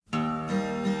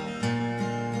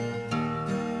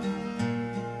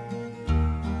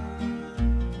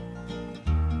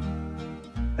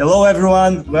Hello,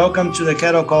 everyone. Welcome to the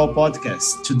Cattle Call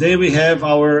podcast. Today we have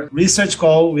our research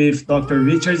call with Dr.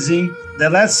 Richard Zinn.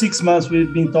 The last 6 months,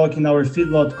 we've been talking our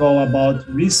feedlot call about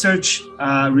research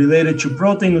related to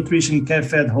protein nutrition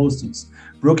calf-fed hostings.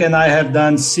 Brooke and I have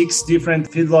done 6 different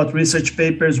feedlot research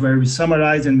papers where we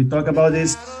summarize and we talk about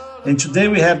this. And today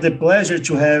we have the pleasure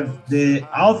to have the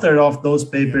author of those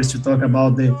papers to talk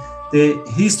about the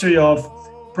history of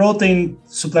protein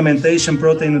supplementation,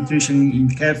 protein nutrition in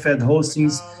calf-fed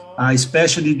hostings,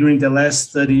 especially during the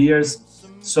last 30 years.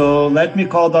 So let me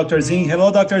call Dr. Zinn.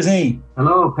 Hello, Dr. Zinn.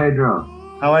 Hello, Pedro.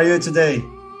 How are you today?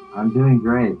 I'm doing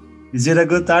great. Is it a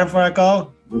good time for a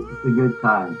call? This is a good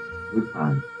time. Good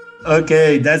time.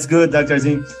 Okay, that's good, Dr.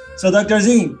 Zinn. So, Dr.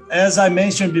 Zinn, as I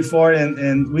mentioned before,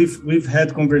 and we've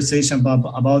had conversation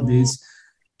about this,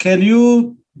 can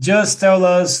you just tell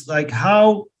us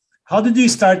how did you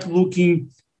start looking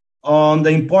on the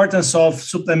importance of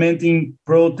supplementing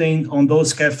protein on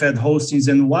those calf-fed hostings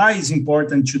and why it's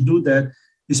important to do that,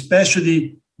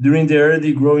 especially during the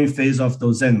early growing phase of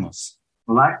those animals?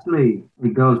 Well, actually,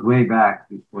 it goes way back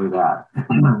before that.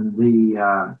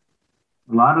 A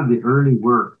lot of the early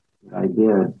work that I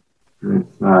did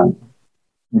with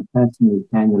intestinally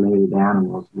cannulated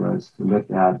animals was to look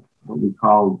at what we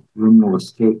call ruminal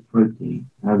escape protein.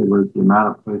 In other words, the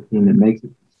amount of protein that makes it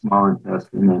to the small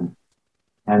intestine.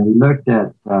 And we looked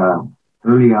at,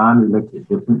 early on, we looked at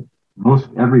most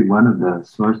every one of the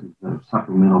sources of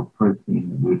supplemental protein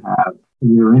that we have.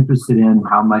 We were interested in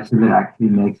how much of it actually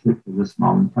makes it to the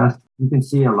small intestine. You can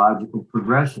see a logical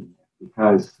progression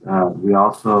because we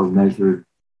also measured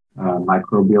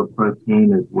microbial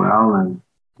protein as well. And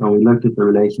so we looked at the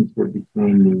relationship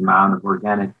between the amount of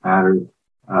organic matter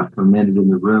fermented in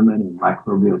the rumen and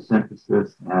microbial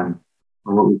synthesis and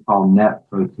what we call net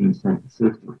protein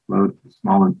synthesis or flow to the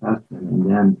small intestine, and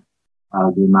then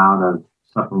the amount of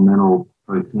supplemental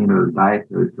protein or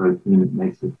dietary protein that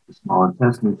makes it to the small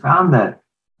intestine. We found that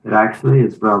it actually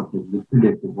is relatively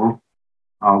predictable,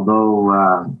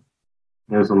 although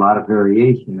there's a lot of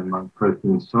variation among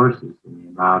protein sources in the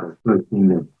amount of protein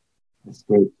that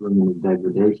escapes ruminal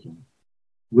degradation.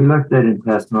 We looked at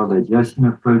intestinal digestion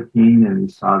of protein, and we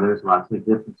saw there's lots of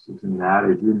differences in that.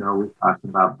 As you know, we talked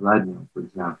about blood milk, for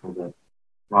example, that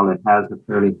while it has a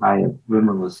fairly high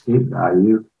ruminal escape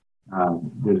value,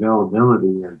 the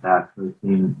availability of that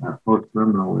protein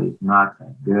post-ruminal is not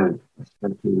that good,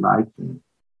 especially lysine,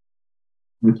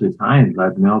 which is high in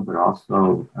blood milk, but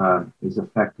also is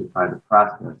affected by the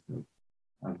process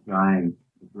of drying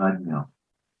the blood milk.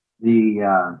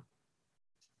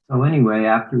 So anyway,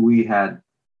 after we had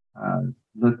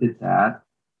looked at that,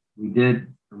 we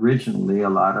did originally a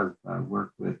lot of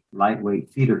work with lightweight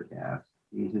feeder calves.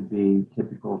 These would be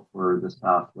typical for the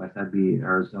Southwest. That'd be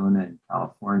Arizona and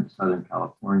California, Southern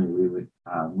California. We would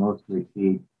mostly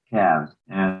feed calves.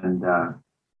 And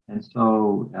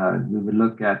so we would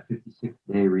look at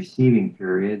 56-day receiving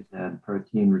periods and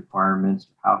protein requirements,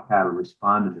 how cattle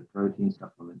responded to protein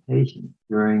supplementation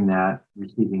during that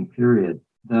receiving period.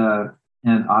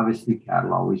 And obviously,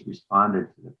 cattle always responded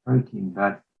to the protein,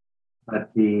 but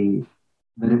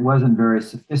it wasn't very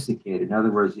sophisticated. In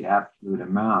other words, the absolute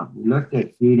amount. We looked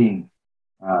at feeding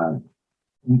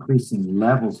increasing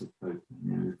levels of protein,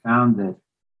 and we found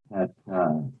that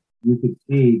you could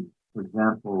feed, for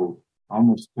example,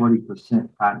 almost 40%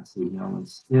 cottonseed meal and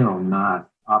still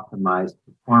not optimize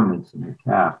performance in the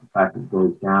calf. In fact, it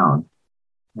goes down.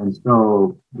 And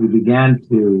so we began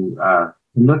to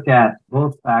look at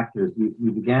both factors. We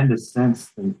began to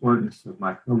sense the importance of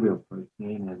microbial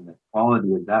protein and the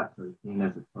quality of that protein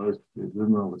as opposed to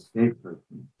ruminal escape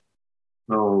protein.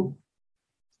 So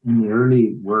in the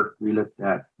early work, we looked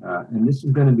at, and this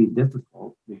is going to be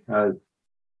difficult because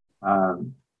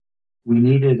we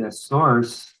needed a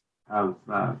source of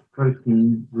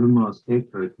protein, ruminal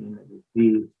escape protein, that would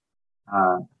be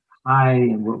high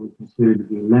in what we consider to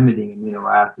be limiting amino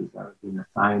acids, that would be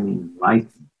methionine and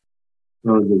lysine.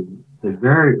 So the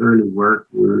very early work,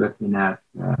 we were looking at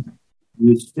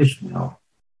used fish meal,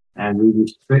 and we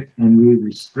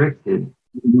restricted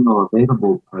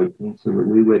available protein so that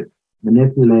we would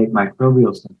manipulate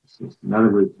microbial synthesis. In other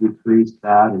words, decrease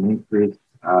that and increase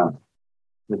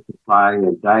the supply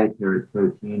of dietary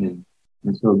protein.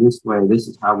 And so this way, this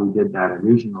is how we did that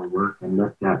original work and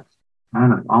looked at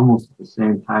kind of almost at the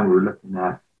same time we were looking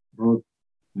at both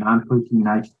non-protein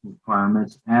nitrogen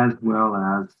requirements as well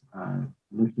as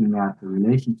looking at the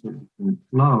relationship between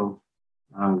flow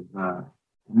of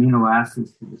amino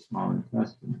acids to the small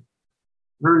intestine.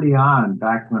 Early on,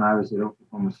 back when I was at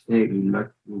Oklahoma State, we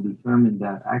determined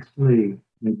that actually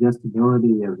the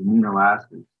digestibility of amino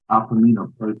acids,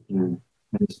 alpha-aminoprotein,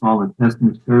 in the small intestine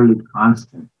was fairly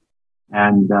constant,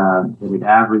 and that it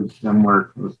averaged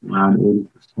somewhere close to around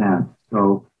 80%.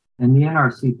 So, and the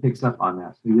NRC picks up on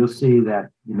that. So you'll see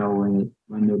that, when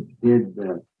they did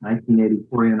the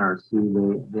 1984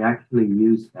 NRC, they actually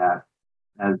used that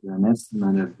as an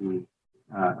estimate of the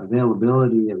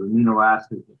availability of amino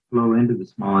acids that flow into the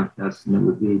small intestine that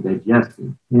would be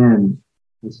digested in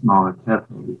the small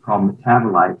intestine. We call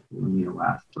metabolites of amino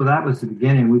acids. So that was the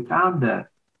beginning. We found that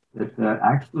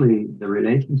actually the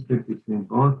relationship between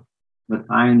both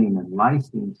methionine and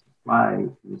lysine supply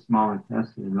to the small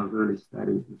intestine in those early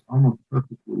studies was almost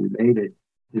perfectly related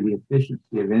to the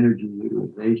efficiency of energy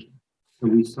utilization. So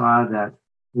we saw that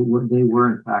they were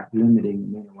in fact limiting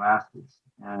amino acids.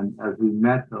 And as we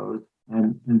met those,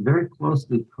 and very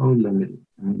closely co-limiting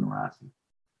amino acids.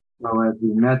 So as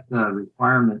we met the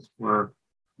requirements for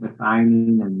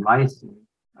methionine and lysine,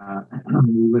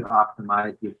 we would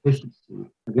optimize the efficiency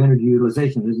of energy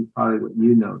utilization. This is probably what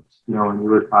you noticed, when you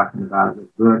were talking about the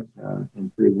book in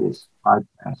previous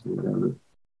podcasts or whatever,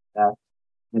 that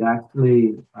it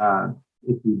actually,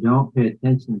 if you don't pay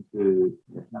attention to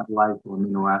metabolites or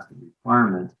amino acid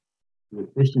requirements, the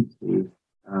efficiency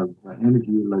of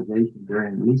energy utilization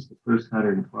during at least the first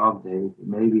 112 days, and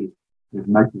maybe as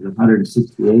much as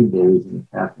 168 days in the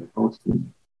Catholic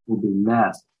Holstein, will be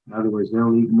less. In other words,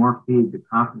 they'll eat more feed to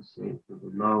compensate for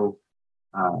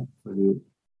for the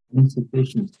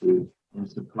insufficiency in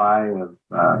supply of,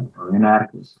 or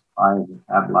inadequate supply of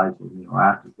metabolites of amino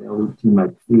acids. They'll eat too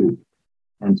much food.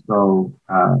 And so,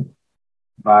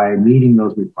 by meeting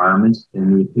those requirements,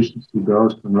 then the efficiency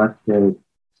goes from, let's say,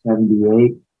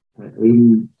 78 to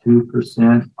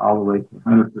 82%, all the way to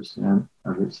 100%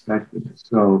 of expected.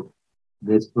 So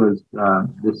this is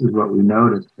what we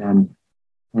noticed. And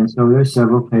so there's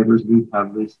several papers we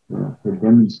published to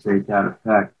demonstrate that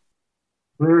effect.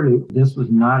 Clearly, this was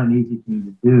not an easy thing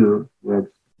to do with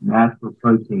natural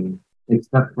protein,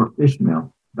 except for fish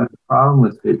meal. But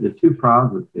the two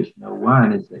problems with fish meal,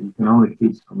 one is that you can only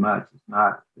feed so much. It's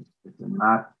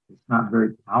not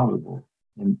very palatable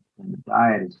in the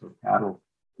diet. And so cattle,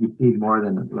 you feed more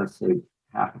than, let's say,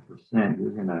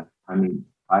 0.5%,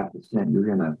 5%,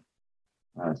 you're gonna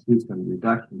see some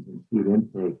reductions in feed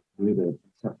intake due to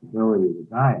acceptability of the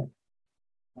diet.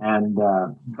 And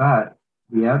but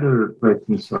the other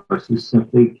protein sources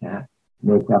simply can't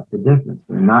make up the difference.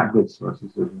 They're not good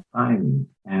sources of methionine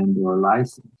and or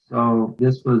lysine. So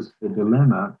this was the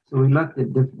dilemma. So we looked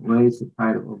at different ways to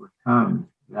try to overcome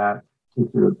that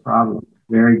particular problem.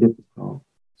 Very difficult.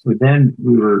 So then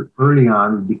early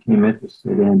on, we became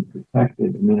interested in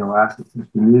protected amino acids. Since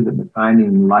we knew that methionine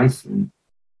and lysine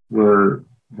were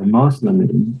the most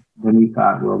limiting, then we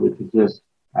thought, well, we could just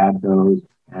add those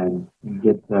and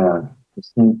get the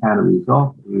same kind of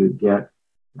result that we would get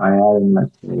by adding,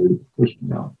 let's say, fish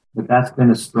meal. But that's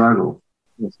been a struggle.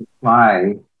 The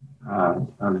supply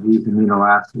of these amino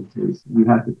acids is, you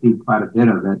have to feed quite a bit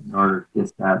of it in order to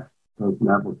get those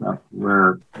levels up to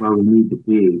where we need to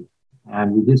be.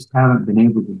 And we just haven't been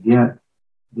able to get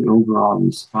the overall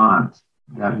response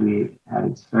that we had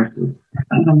expected.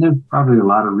 And there's probably a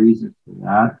lot of reasons for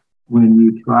that. When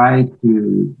you try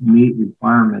to meet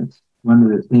requirements, one of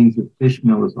the things that fish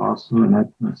meal is also an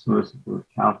excellent source of both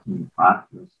calcium and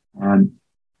phosphorus and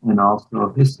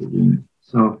also histidine.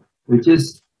 So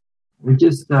it's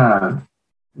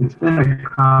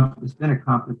been a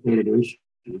complicated issue,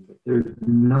 but there's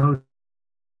no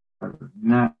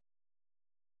doubt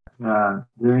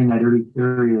during that early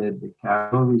period, the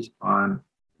cattle respond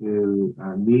to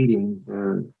meeting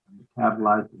their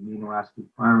metabolized amino acid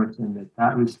requirements, and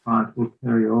that response will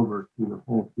carry over through the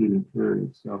whole feeding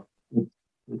period. So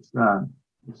it's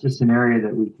just an area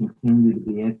that we continue to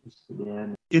be interested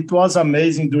in. It was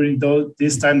amazing during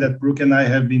this time that Brooke and I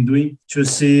have been doing to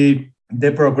see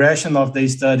the progression of the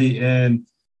study, and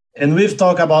we've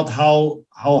talked about how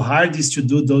hard it is to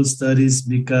do those studies,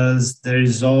 because there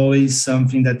is always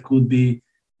something that could be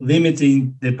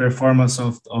limiting the performance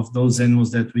of those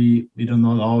animals that we do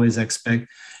not always expect.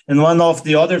 And one of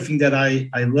the other things that I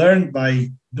learned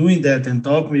by doing that and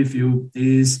talking with you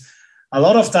is a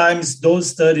lot of times those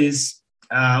studies,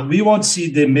 we won't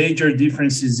see the major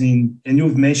differences and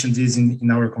you've mentioned this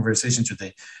in our conversation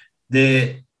today.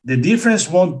 The difference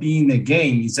won't be in the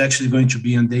gain. It's actually going to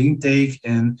be on the intake,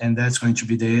 and that's going to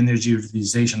be the energy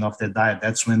utilization of the diet.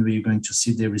 That's when we're going to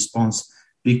see the response,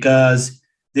 because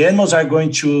the animals are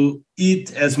going to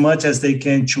eat as much as they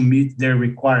can to meet their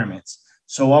requirements.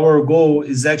 So our goal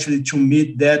is actually to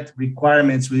meet that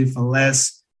requirements with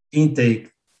less intake,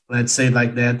 let's say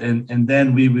like that, and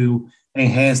then we will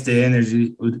enhance the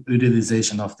energy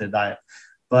utilization of the diet.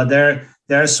 But there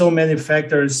are so many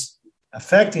factors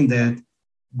affecting that.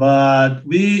 But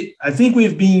I think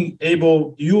we've been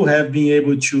able, you have been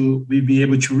able to, we've been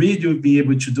able to read, you'll be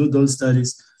able to do those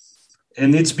studies.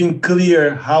 And it's been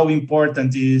clear how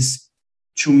important it is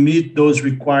to meet those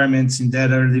requirements in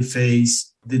that early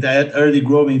phase, that early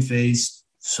growing phase,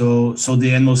 so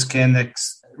the animals can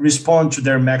respond to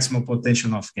their maximum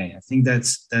potential of gain. I think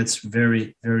that's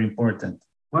very, very important.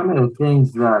 One of the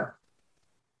things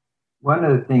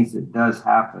that does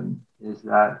happen is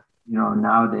that,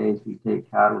 nowadays we take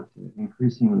cattle to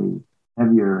increasingly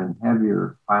heavier and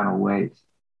heavier final weights.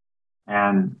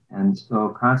 And so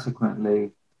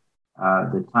consequently,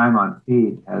 the time on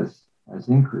feed has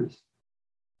increased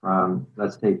from,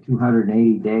 let's say,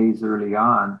 280 days early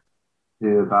on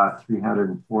to about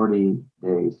 340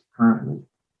 days currently.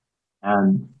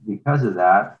 And because of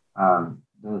that,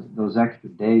 those extra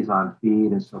days on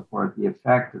feed and so forth, the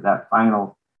effect of that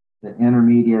the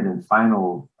intermediate and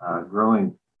final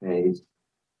growing phase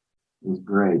is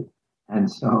great.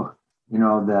 And so,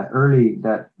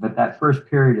 that first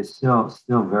period is still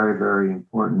very, very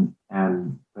important.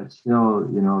 But still,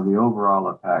 the overall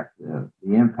effect,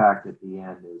 the impact at the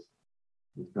end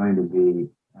is going to be.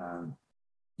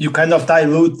 You kind of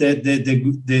dilute you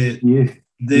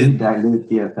dilute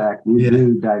the effect. You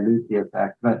do dilute the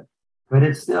effect, but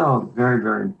it's still very,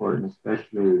 very important,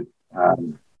 especially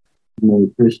from a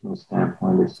nutritional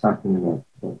standpoint. It's something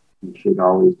that you should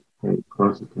always pay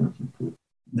close attention to.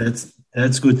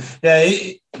 That's good.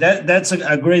 Yeah, that's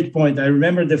a great point. I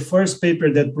remember the first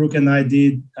paper that Brooke and I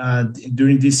did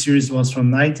during this series was from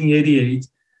 1988,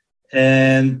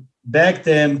 and back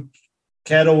then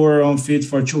cattle were on feed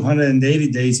for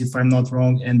 280 days, if I'm not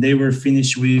wrong, and they were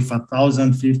finished with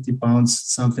 1,050 pounds,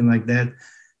 something like that.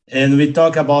 And we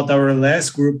talked about our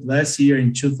last group last year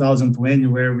in 2020,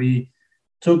 where we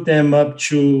took them up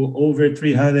to over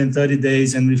 330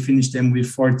 days, and we finished them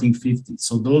with 1,450.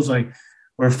 So those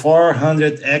were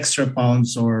 400 extra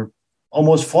pounds, or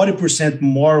almost 40%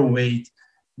 more weight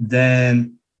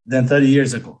than 30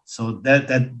 years ago. So that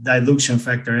dilution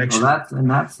factor actually. Well,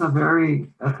 that's a very,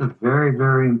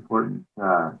 very important,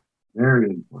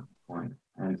 point.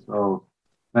 And so,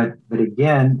 but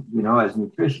again, as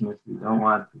nutritionists, we don't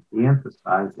want to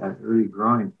de-emphasize that early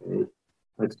growing phase,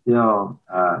 but still,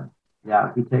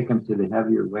 if we take them to the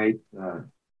heavier weights,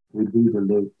 we do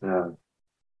dilute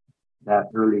that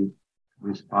early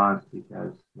response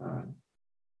because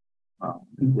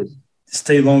just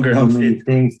stay longer on feed.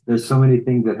 There's so many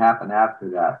things that happen after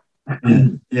that.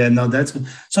 Yeah, no, that's good.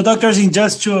 So, Dr. Zin,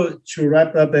 just to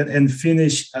wrap up and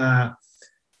finish,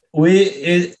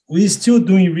 we still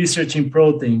doing research in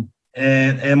protein,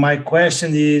 and my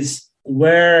question is,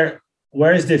 where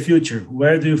is the future?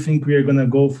 Where do you think we are going to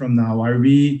go from now? Are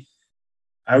we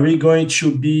going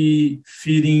to be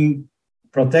feeding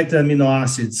protected amino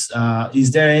acids?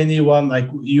 Is there anyone, like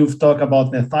you've talked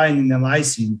about methionine and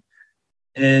lysine,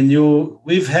 and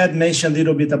we've had mentioned a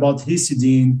little bit about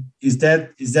histidine. Is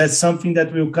that something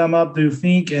that will come up, do you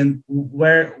think? And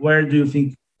where do you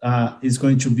think is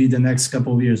going to be the next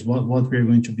couple of years? What we're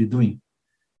going to be doing?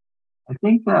 I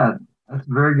think that's a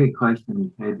very good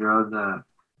question, Pedro.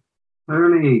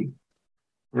 Clearly,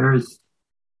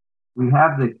 we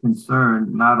have the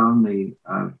concern not only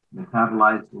of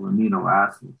metabolizable amino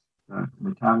acids, but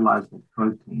metabolizable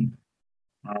protein,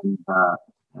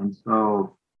 and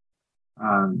so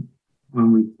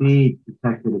when we feed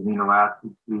protected amino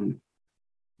acids,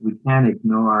 we can't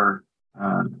ignore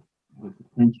the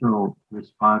potential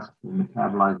response to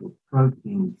metabolizable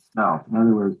protein itself. In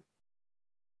other words,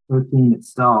 protein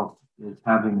itself is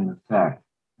having an effect.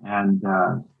 And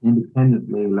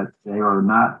independently, let's say, or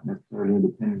not necessarily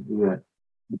independently, but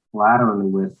collaterally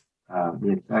with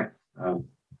the effects of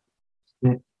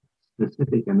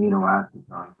specific amino acids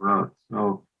on growth.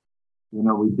 So,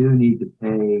 we do need to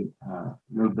pay a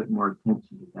little bit more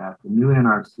attention to that. The new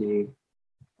NRC,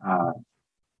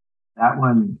 that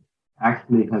one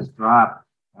actually has dropped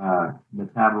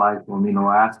metabolizable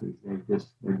amino acids.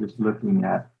 They're just looking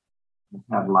at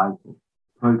metabolizable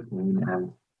protein,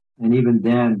 and even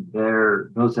then,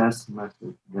 those estimates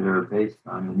that are based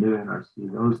on the new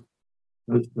NRC, those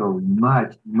show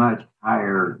much, much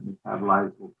higher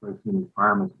metabolizable protein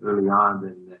requirements early on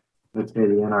than let's say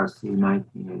the NRC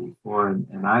 1984,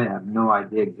 and I have no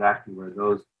idea exactly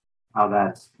how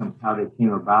they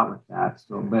came about with that.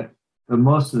 So, but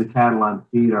most of the cattle on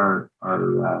feed are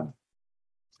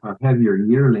heavier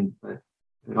yearlings, but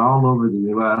all over the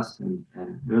U.S. and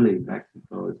really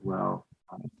Mexico as well,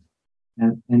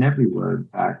 and everywhere. In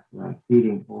fact,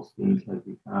 feeding Holsteins has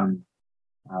become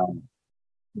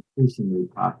increasingly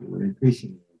popular,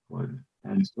 increasingly important,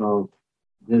 and so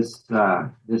this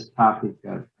topic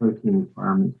of protein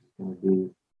requirements is going to be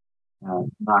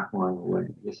not going away.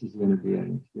 This is going to be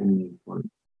an extremely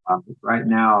important topic. Right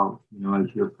now,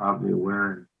 as you're probably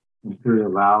aware, in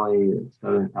Imperial Valley,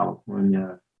 Southern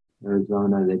California,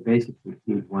 Arizona, they basically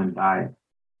feed one diet,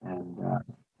 and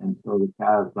so the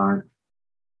calves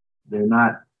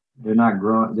they're not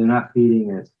growing, they're not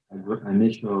feeding a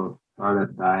initial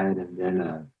startup diet and then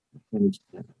a finished.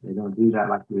 They don't do that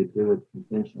like we would do with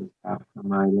conventional calves.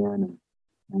 Come right in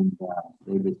and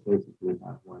they just basically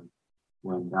have one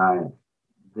diet.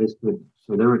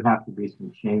 So there would have to be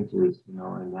some changes,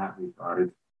 in that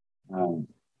regard,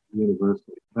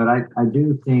 universally. But I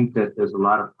do think that there's a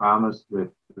lot of promise with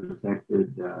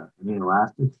protected amino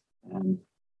acids, and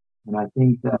I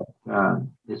think that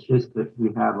it's just that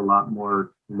we have a lot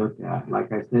more to look at.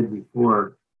 Like I said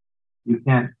before, you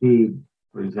can't feed,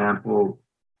 for example,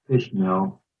 fish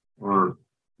meal or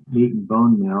meat and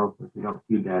bone meal, because we don't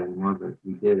feed that anymore, but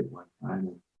we did at one time.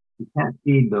 And you can't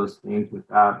feed those things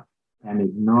without and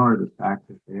ignore the fact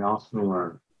that they also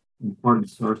are important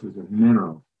sources of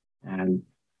minerals. And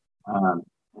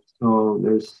so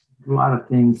there's a lot of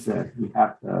things that we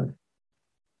have to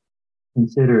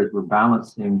consider as we're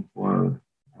balancing for,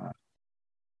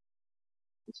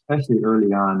 especially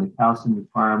early on, the calcium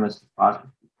requirements, the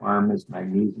phosphorus requirements,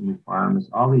 magnesium requirements.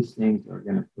 All these things are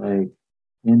going to play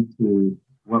into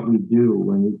what we do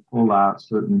when we pull out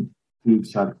certain feed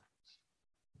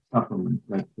supplements,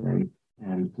 let's say,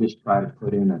 and just try to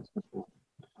put in a simple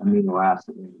amino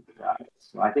acid into the diet.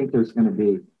 So I think we're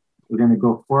going to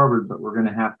go forward, but we're going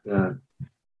to have to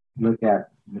look at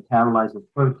metabolizable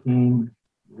protein.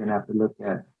 We're going to have to look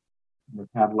at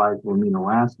metabolizable amino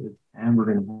acids, and we're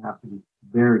going to have to be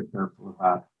very careful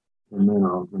about the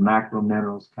minerals, the macro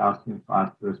minerals, calcium,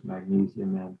 phosphorus,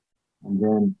 magnesium, and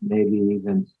then maybe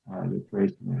even the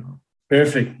trace minerals.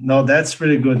 Perfect. No, that's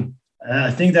really good.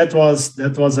 I think that was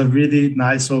a really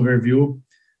nice overview,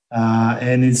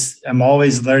 and I'm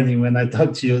always learning when I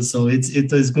talk to you. So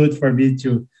it is good for me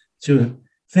to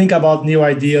think about new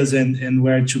ideas and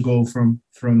where to go from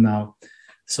now.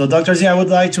 So, Dr. Zin, I would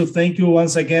like to thank you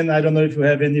once again. I don't know if you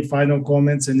have any final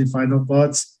comments, any final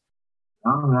thoughts.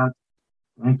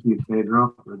 Thank you,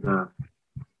 Pedro, for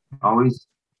always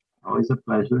a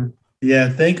pleasure. Yeah,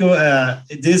 thank you.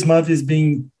 This month is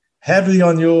being heavily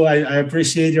on you. I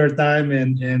appreciate your time,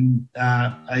 and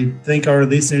I thank our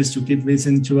listeners to keep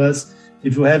listening to us.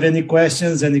 If you have any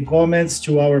questions, any comments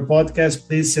to our podcast,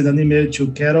 please send an email to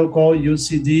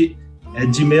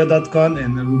cattlecallucd@gmail.com,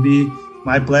 and it will be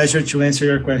my pleasure to answer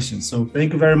your questions. So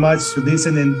thank you very much to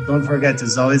listen, and don't forget,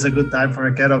 it's always a good time for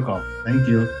a cattle call. Thank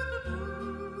you.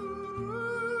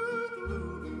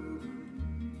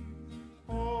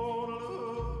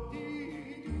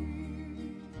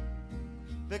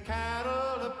 The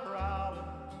cattle are prowling,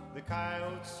 the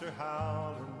coyotes are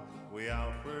howling, way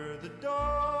out where the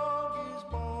dog is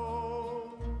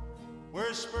born,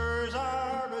 where spurs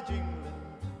are a jingling,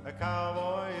 a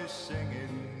cowboy is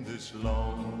singing, this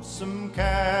lonesome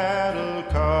cat